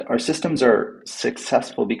our systems are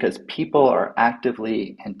successful because people are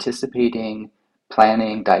actively anticipating,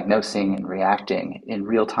 planning, diagnosing, and reacting in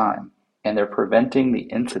real time, and they're preventing the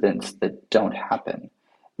incidents that don't happen.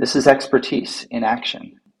 This is expertise in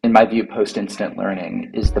action. In my view, post-incident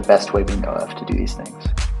learning is the best way we know of to do these things.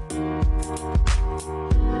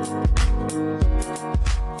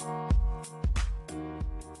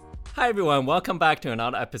 Hi everyone, welcome back to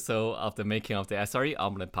another episode of the Making of the SRE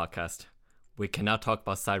Omelette podcast. We cannot talk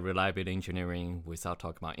about site reliability engineering without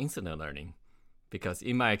talking about incident learning, because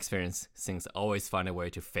in my experience, things always find a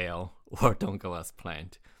way to fail or don't go as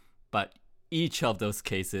planned. But each of those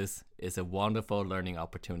cases is a wonderful learning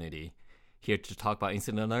opportunity. Here to talk about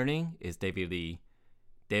incident learning is David Lee.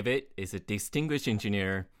 David is a distinguished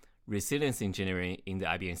engineer, resilience engineering in the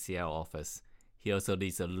IBM CIO office. He also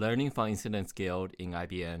leads the Learning from Incidents Guild in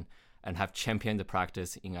IBM and have championed the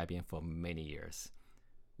practice in IBM for many years.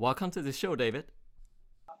 Welcome to the show, David.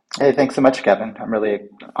 Hey, thanks so much, Kevin. I'm really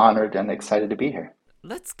honored and excited to be here.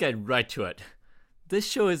 Let's get right to it. This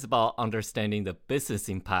show is about understanding the business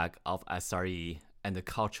impact of SRE and the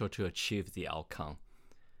culture to achieve the outcome.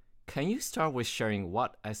 Can you start with sharing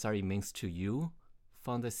what SRE means to you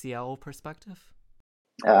from the CIO perspective?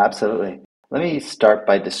 Absolutely. Let me start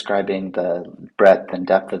by describing the breadth and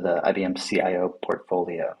depth of the IBM CIO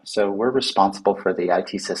portfolio. So we're responsible for the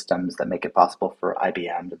IT systems that make it possible for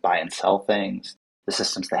IBM to buy and sell things, the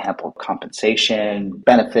systems that handle compensation,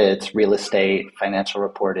 benefits, real estate, financial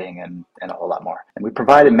reporting, and a whole lot more. And we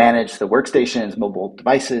provide and manage the workstations, mobile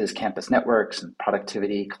devices, campus networks, and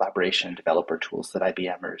productivity, collaboration, and developer tools that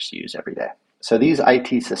IBMers use every day. So these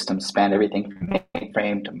IT systems span everything from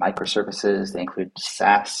mainframe to microservices. They include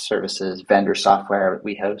SaaS services, vendor software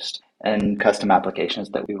we host, and custom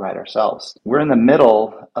applications that we write ourselves. We're in the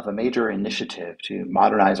middle of a major initiative to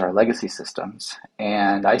modernize our legacy systems,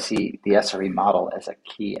 and I see the SRE model as a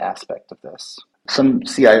key aspect of this. Some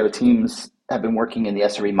CIO teams have been working in the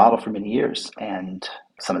SRE model for many years, and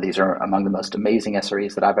some of these are among the most amazing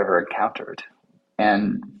SREs that I've ever encountered.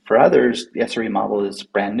 And for others, the SRE model is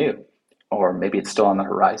brand new, or maybe it's still on the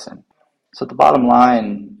horizon. So at the bottom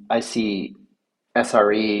line, I see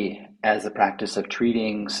SRE as the practice of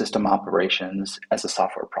treating system operations as a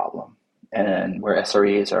software problem, and where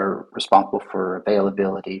SREs are responsible for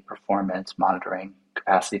availability, performance, monitoring,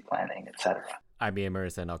 capacity planning, etc.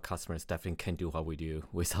 IBMers and our customers definitely can't do what we do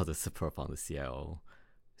without the support from the CIO.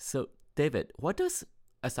 So, David, what does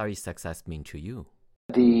SRE success mean to you?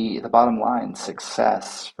 The bottom line,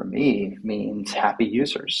 success for me means happy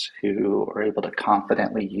users who are able to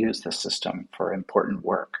confidently use the system for important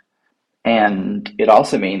work. And it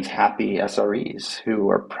also means happy SREs who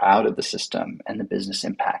are proud of the system and the business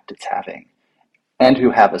impact it's having, and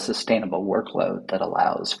who have a sustainable workload that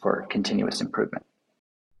allows for continuous improvement.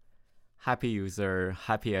 Happy user,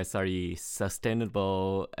 happy SRE,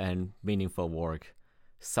 sustainable and meaningful work.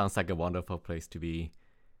 Sounds like a wonderful place to be.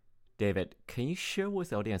 David, can you share with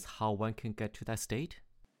the audience how one can get to that state?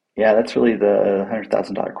 Yeah, that's really the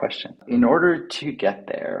 $100,000 question. In order to get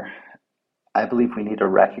there, I believe we need to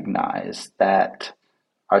recognize that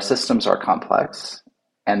our systems are complex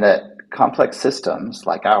and that complex systems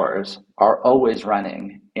like ours are always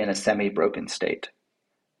running in a semi-broken state.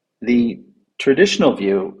 The traditional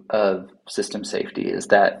view of system safety is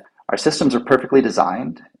that our systems are perfectly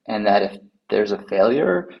designed and that if there's a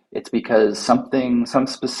failure, it's because some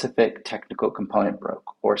specific technical component broke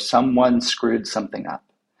or someone screwed something up.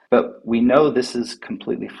 But we know this is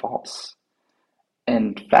completely false.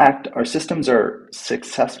 In fact, our systems are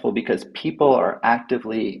successful because people are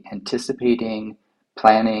actively anticipating,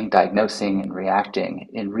 planning, diagnosing, and reacting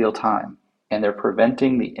in real time, and they're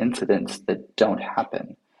preventing the incidents that don't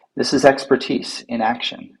happen. This is expertise in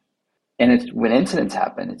action. And when incidents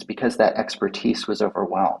happen, it's because that expertise was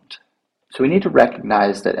overwhelmed. So we need to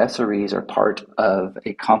recognize that SREs are part of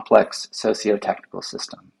a complex socio-technical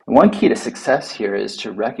system. And one key to success here is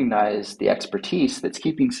to recognize the expertise that's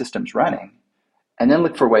keeping systems running, and then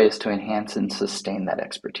look for ways to enhance and sustain that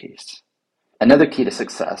expertise. Another key to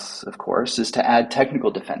success, of course, is to add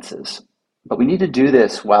technical defenses. But we need to do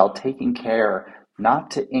this while taking care not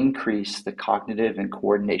to increase the cognitive and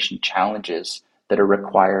coordination challenges that are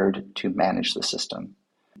required to manage the system.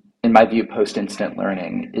 In my view, post-incident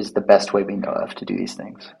learning is the best way we know of to do these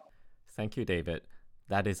things. Thank you, David.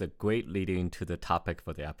 That is a great lead-in to the topic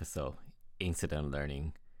for the episode, incident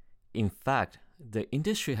learning. In fact, the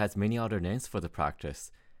industry has many other names for the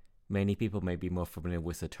practice. Many people may be more familiar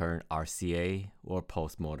with the term RCA or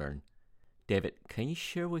postmodern. David, can you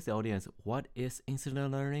share with the audience what is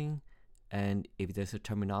incident learning, and if there's a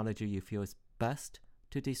terminology you feel is best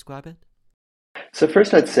to describe it? So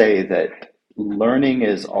first I'd say that Learning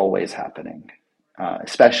is always happening,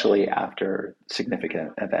 especially after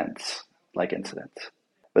significant events like incidents.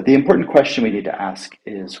 But the important question we need to ask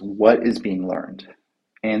is, what is being learned?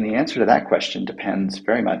 And the answer to that question depends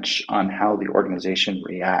very much on how the organization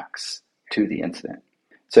reacts to the incident.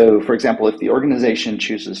 So, for example, if the organization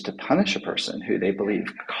chooses to punish a person who they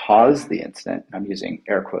believe caused the incident, I'm using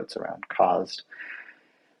air quotes around caused,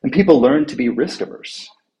 then people learn to be risk averse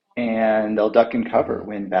and they'll duck and cover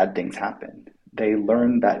when bad things happen. They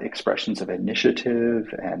learn that expressions of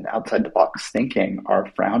initiative and outside the box thinking are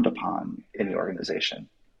frowned upon in the organization.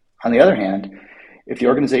 On the other hand, if the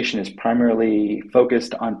organization is primarily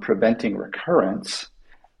focused on preventing recurrence,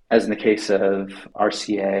 as in the case of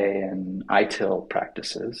RCA and ITIL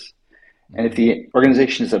practices, and if the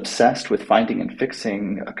organization is obsessed with finding and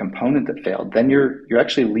fixing a component that failed, then you're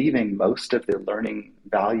actually leaving most of the learning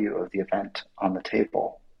value of the event on the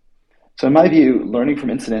table. So in my view, learning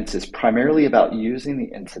from incidents is primarily about using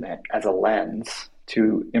the incident as a lens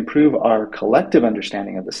to improve our collective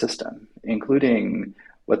understanding of the system, including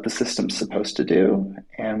what the system's supposed to do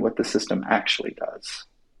and what the system actually does.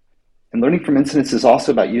 And learning from incidents is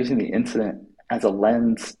also about using the incident as a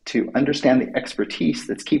lens to understand the expertise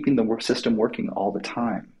that's keeping the system working all the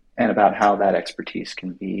time and about how that expertise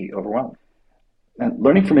can be overwhelmed. And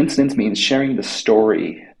learning from incidents means sharing the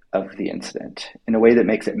story of the incident in a way that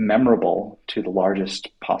makes it memorable to the largest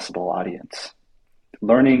possible audience.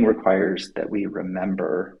 Learning requires that we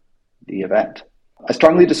remember the event. I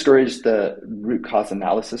strongly discourage the root cause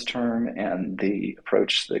analysis term and the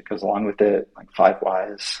approach that goes along with it, like 5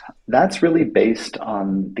 whys. That's really based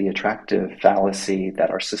on the attractive fallacy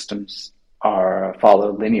that our systems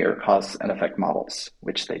follow linear cause and effect models,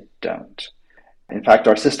 which they don't. In fact,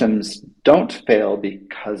 our systems don't fail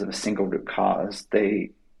because of a single root cause.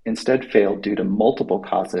 They instead fail due to multiple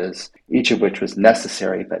causes, each of which was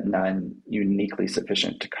necessary, but none uniquely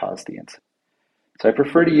sufficient to cause the incident. So I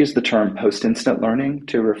prefer to use the term post-incident learning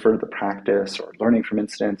to refer to the practice or learning from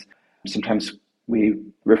incidents. Sometimes we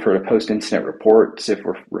refer to post-incident reports if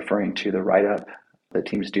we're referring to the write-up that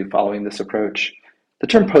teams do following this approach. The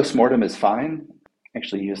term post-mortem is fine. I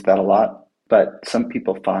actually use that a lot, but some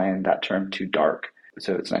people find that term too dark.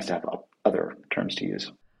 So it's nice to have other terms to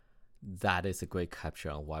use. That is a great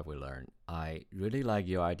capture on why we learn. I really like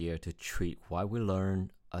your idea to treat why we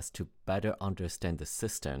learn as to better understand the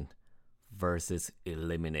system versus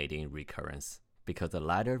eliminating recurrence, because the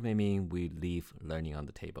latter may mean we leave learning on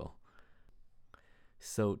the table.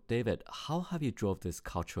 So, David, how have you drove this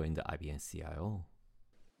culture in the IBM CIO?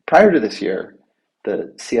 Prior to this year,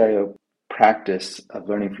 the CIO practice of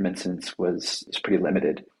learning from incidents was pretty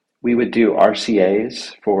limited. We would do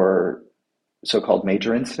RCAs for so-called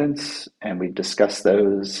major incidents, and we discuss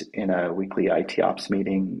those in a weekly IT ops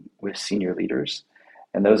meeting with senior leaders.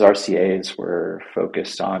 And those RCAs were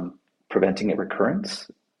focused on preventing a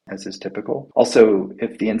recurrence, as is typical. Also,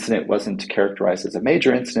 if the incident wasn't characterized as a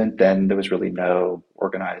major incident, then there was really no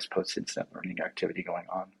organized post-incident learning activity going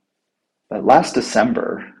on. But last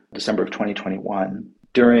December of 2021,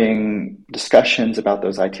 during discussions about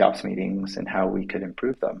those IT ops meetings and how we could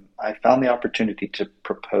improve them, I found the opportunity to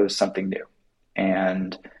propose something new.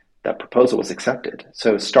 And that proposal was accepted.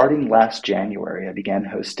 So starting last January, I began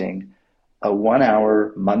hosting a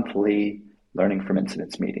 1-hour monthly Learning from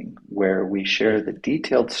Incidents meeting where we share the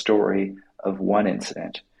detailed story of one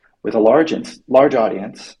incident with a large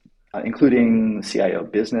audience, including CIO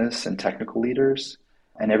business and technical leaders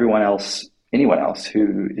and anyone else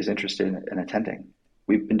who is interested in attending.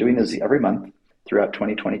 We've been doing those every month throughout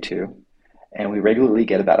 2022. And we regularly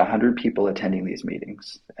get about 100 people attending these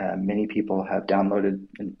meetings. Many people have downloaded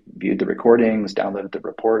and viewed the recordings, downloaded the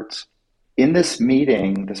reports. In this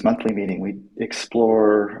meeting, this monthly meeting, we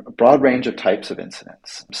explore a broad range of types of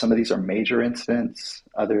incidents. Some of these are major incidents.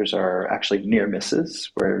 Others are actually near misses,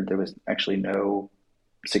 where there was actually no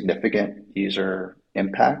significant user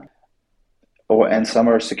impact. And some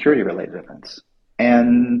are security-related events.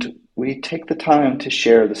 And we take the time to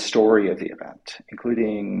share the story of the event,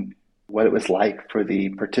 including what it was like for the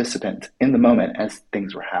participant in the moment as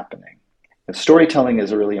things were happening. And storytelling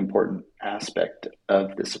is a really important aspect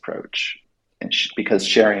of this approach because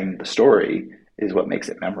sharing the story is what makes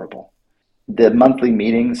it memorable. The monthly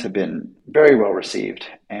meetings have been very well received,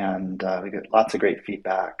 and we get lots of great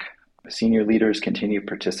feedback. Senior leaders continue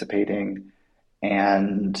participating,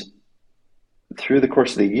 and through the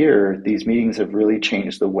course of the year, these meetings have really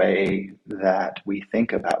changed the way that we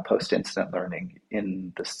think about post-incident learning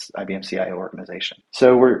in this IBM CIO organization.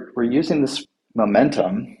 So we're using this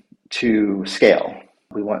momentum to scale.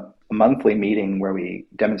 We want monthly meeting where we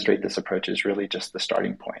demonstrate this approach is really just the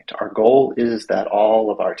starting point. Our goal is that all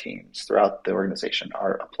of our teams throughout the organization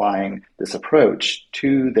are applying this approach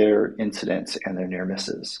to their incidents and their near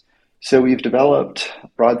misses. So we've developed a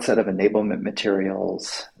broad set of enablement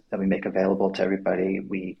materials that we make available to everybody.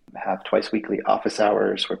 We have twice weekly office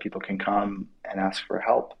hours where people can come and ask for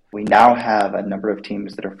help. We now have a number of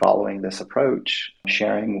teams that are following this approach,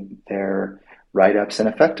 sharing their write-ups, and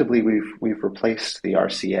effectively we've replaced the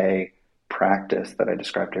RCA practice that I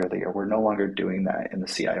described earlier. We're no longer doing that in the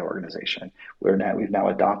CIO organization. We've now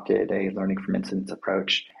adopted a learning from incidents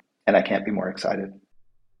approach, and I can't be more excited.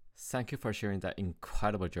 Thank you for sharing that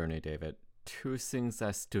incredible journey, David. Two things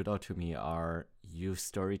that stood out to me are use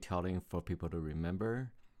storytelling for people to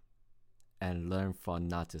remember and learn from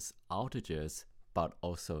not just outages, but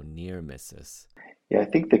also near misses. Yeah, I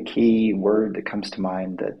think the key word that comes to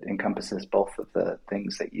mind that encompasses both of the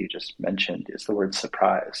things that you just mentioned is the word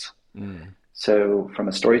surprise. So from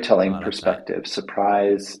a storytelling perspective,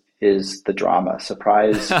 surprise is the drama.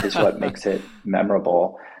 Surprise is what makes it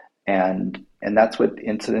memorable. And that's what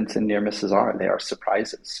incidents and near misses are. They are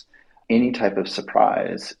surprises. Any type of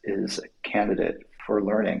surprise is a candidate for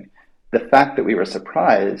learning. The fact that we were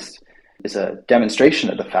surprised is a demonstration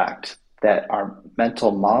of the fact that our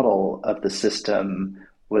mental model of the system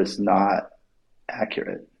was not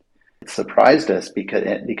accurate. It surprised us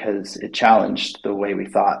because it challenged the way we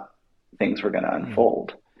thought things were going to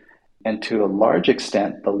unfold. And to a large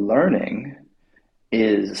extent, the learning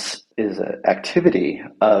is an activity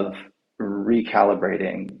of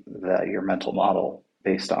recalibrating your mental model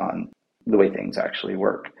based on the way things actually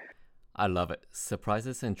work. I love it.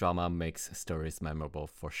 Surprises and drama makes stories memorable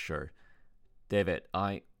for sure. David,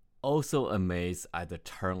 I also amazed at the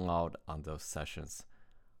turnout on those sessions.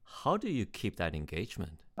 How do you keep that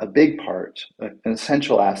engagement? A big part, an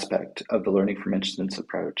essential aspect of the learning from incidents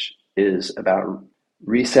approach is about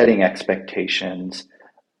resetting expectations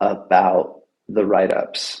about the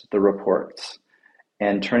write-ups, the reports,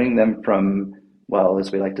 and turning them from, well,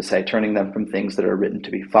 as we like to say, turning them from things that are written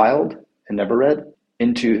to be filed and never read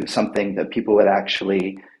into something that people would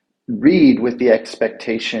actually read with the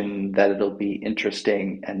expectation that it'll be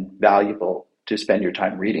interesting and valuable to spend your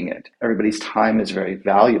time reading it. Everybody's time is very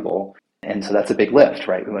valuable. And so that's a big lift,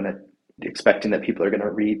 right? We want to expecting that people are going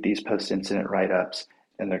to read these post-incident write-ups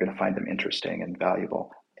and they're going to find them interesting and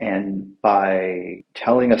valuable. And by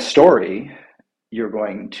telling a story, you're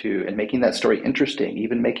going to, and making that story interesting,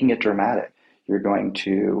 even making it dramatic, you're going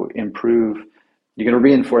to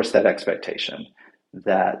reinforce that expectation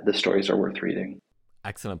that the stories are worth reading.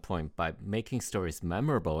 Excellent point. By making stories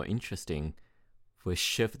memorable, interesting, we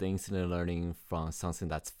shift the incident learning from something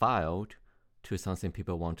that's filed to something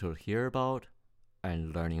people want to hear about,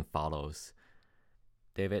 and learning follows.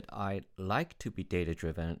 David, I like to be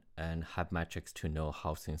data-driven and have metrics to know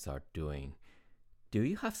how things are doing. Do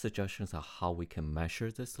you have suggestions on how we can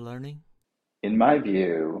measure this learning? In my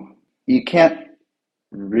view, you can't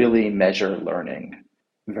really measure learning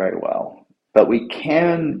very well, but we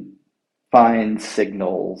can find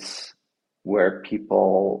signals where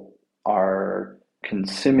people are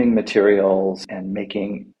consuming materials and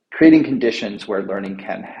creating conditions where learning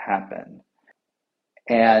can happen.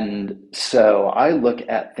 And so I look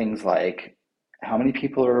at things like how many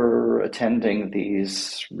people are attending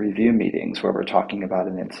these review meetings where we're talking about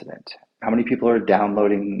an incident? How many people are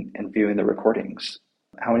downloading and viewing the recordings?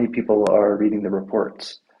 How many people are reading the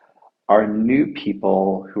reports? Are new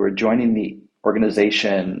people who are joining the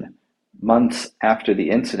organization months after the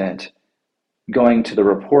incident going to the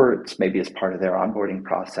reports maybe as part of their onboarding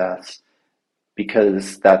process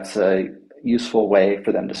because that's a useful way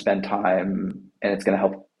for them to spend time and it's going to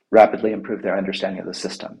help rapidly improve their understanding of the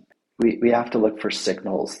system. We have to look for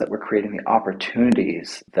signals that we're creating the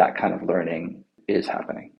opportunities that kind of learning is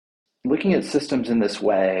happening. Looking at systems in this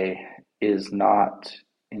way is not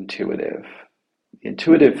intuitive. The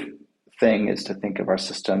intuitive thing is to think of our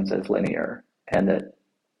systems as linear, and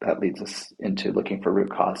that leads us into looking for root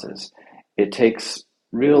causes. It takes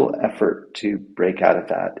real effort to break out of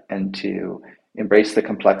that and to embrace the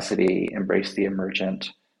complexity, embrace the emergent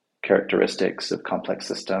characteristics of complex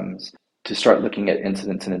systems, to start looking at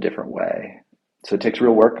incidents in a different way. So it takes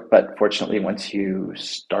real work, but fortunately, once you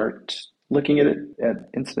start looking at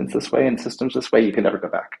incidents this way and systems this way, you can never go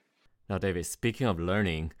back. Now, David, speaking of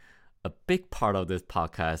learning, a big part of this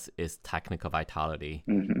podcast is technical vitality.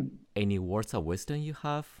 Mm-hmm. Any words of wisdom you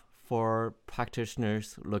have for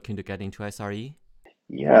practitioners looking to get into SRE?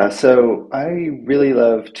 Yeah, so I really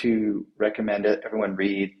love to recommend everyone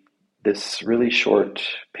read this really short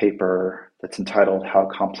paper that's entitled How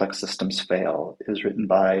Complex Systems Fail. It was written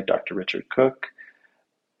by Dr. Richard Cook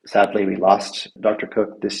Sadly, we lost Dr.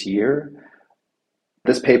 Cook this year.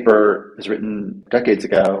 This paper was written decades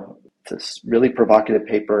ago. It's a really provocative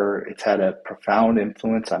paper. It's had a profound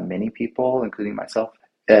influence on many people, including myself.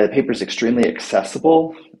 The paper is extremely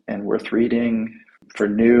accessible and worth reading for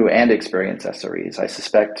new and experienced SREs. I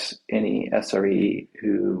suspect any SRE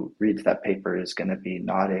who reads that paper is going to be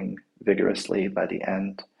nodding vigorously by the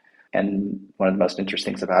end. And one of the most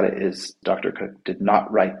interesting things about it is Dr. Cook did not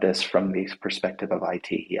write this from the perspective of IT.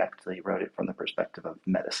 He actually wrote it from the perspective of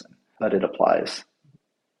medicine, but it applies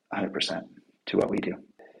 100% to what we do.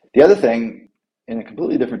 The other thing, in a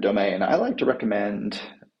completely different domain, I like to recommend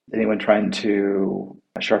anyone trying to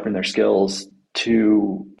sharpen their skills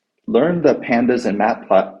to learn the pandas and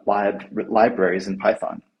matplotlib libraries in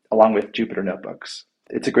Python, along with Jupyter notebooks.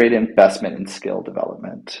 It's a great investment in skill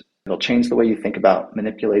development. It'll change the way you think about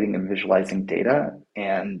manipulating and visualizing data,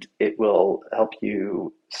 and it will help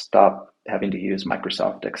you stop having to use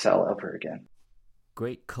Microsoft Excel ever again.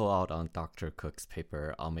 Great call out on Dr. Cook's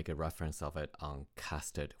paper. I'll make a reference of it on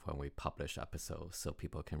Casted when we publish episodes so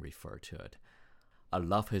people can refer to it. I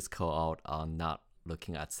love his call out on not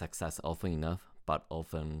looking at success often enough, but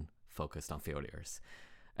often focused on failures.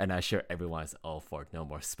 And I'm sure everyone is all for no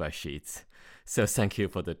more spreadsheets. So thank you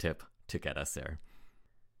for the tip to get us there.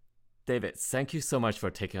 David, thank you so much for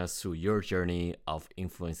taking us through your journey of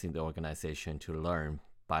influencing the organization to learn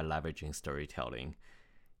by leveraging storytelling.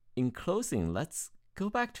 In closing, let's go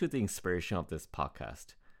back to the inspiration of this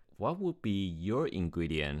podcast. What would be your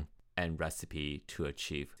ingredient and recipe to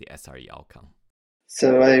achieve the SRE outcome?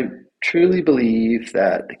 So I truly believe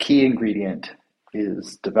that the key ingredient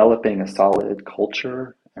is developing a solid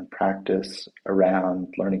culture and practice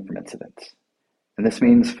around learning from incidents. And this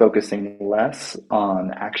means focusing less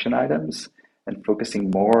on action items and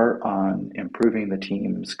focusing more on improving the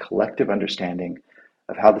team's collective understanding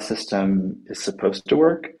of how the system is supposed to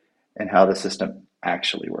work and how the system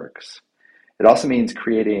actually works. It also means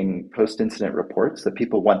creating post-incident reports that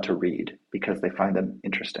people want to read because they find them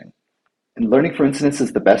interesting. And learning from incidents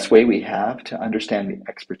is the best way we have to understand the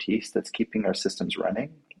expertise that's keeping our systems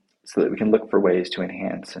running so that we can look for ways to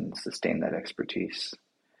enhance and sustain that expertise.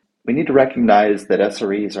 We need to recognize that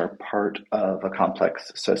SREs are part of a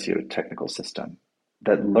complex socio-technical system,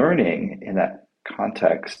 that learning in that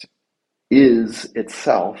context is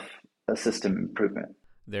itself a system improvement.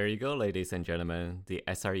 There you go, ladies and gentlemen, the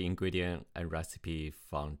SRE ingredient and recipe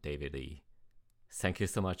from David Lee. Thank you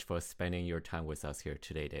so much for spending your time with us here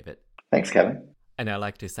today, David. Thanks, Kevin. And I'd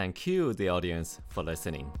like to thank you, the audience, for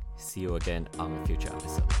listening. See you again on a future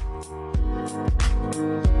episode.